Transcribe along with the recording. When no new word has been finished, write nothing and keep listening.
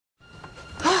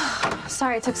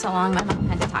Sorry it took so long. My mom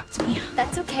had to talk to me.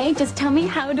 That's okay. Just tell me,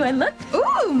 how do I look?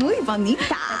 Ooh, muy bonita.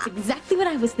 That's exactly what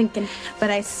I was thinking.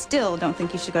 But I still don't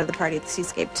think you should go to the party at the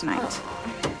Seascape tonight.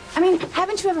 I mean,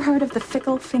 haven't you ever heard of the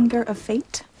fickle finger of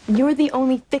fate? You're the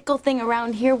only fickle thing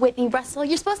around here, Whitney Russell.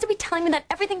 You're supposed to be telling me that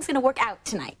everything's gonna work out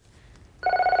tonight.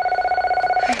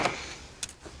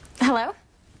 Hello?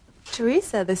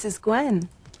 Teresa, this is Gwen.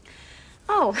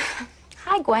 Oh,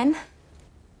 hi, Gwen.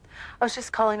 I was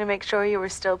just calling to make sure you were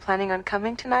still planning on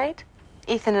coming tonight.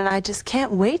 Ethan and I just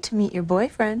can't wait to meet your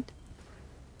boyfriend.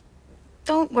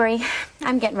 Don't worry.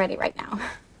 I'm getting ready right now.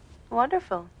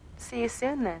 Wonderful. See you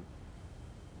soon, then.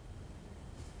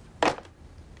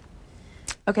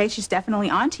 Okay, she's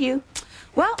definitely on to you.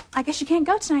 Well, I guess you can't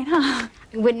go tonight, huh?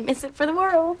 I wouldn't miss it for the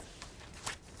world.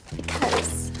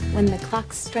 Because when the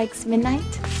clock strikes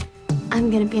midnight, I'm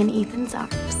gonna be in Ethan's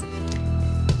arms.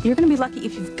 You're gonna be lucky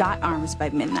if you've got arms by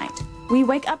midnight. When you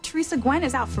wake up, Teresa, Gwen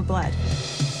is out for blood.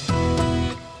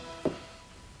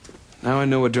 Now I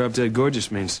know what Drop Dead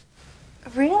Gorgeous means.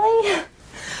 Really?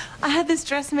 I had this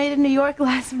dress made in New York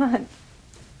last month.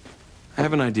 I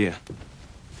have an idea.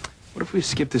 What if we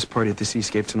skip this party at the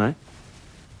Seascape tonight?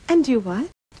 And do what?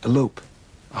 Elope.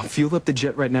 I'll fuel up the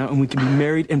jet right now and we can be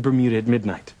married in Bermuda at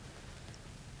midnight.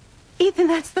 Ethan,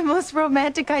 that's the most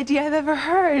romantic idea I've ever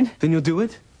heard. Then you'll do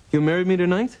it? You'll marry me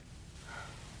tonight?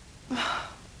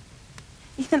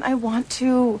 Ethan, I want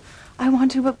to,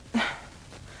 but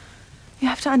you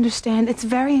have to understand, it's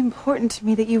very important to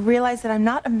me that you realize that I'm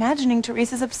not imagining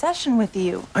Teresa's obsession with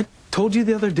you. I told you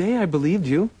the other day I believed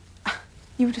you.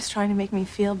 You were just trying to make me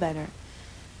feel better.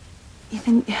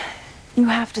 Ethan, you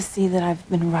have to see that I've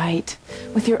been right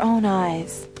with your own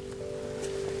eyes.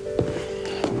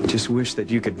 Just wish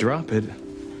that you could drop it.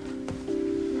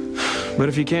 But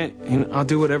if you can't, I'll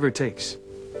do whatever it takes.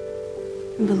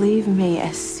 Believe me,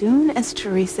 as soon as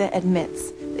Teresa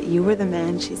admits that you were the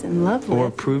man she's in love with... Or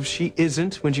proves she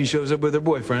isn't when she shows up with her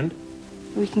boyfriend.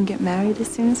 We can get married as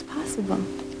soon as possible.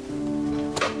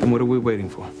 And what are we waiting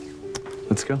for?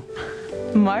 Let's go.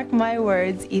 Mark my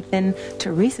words, Ethan.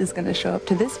 Teresa's gonna show up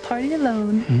to this party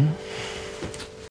alone. Mm-hmm.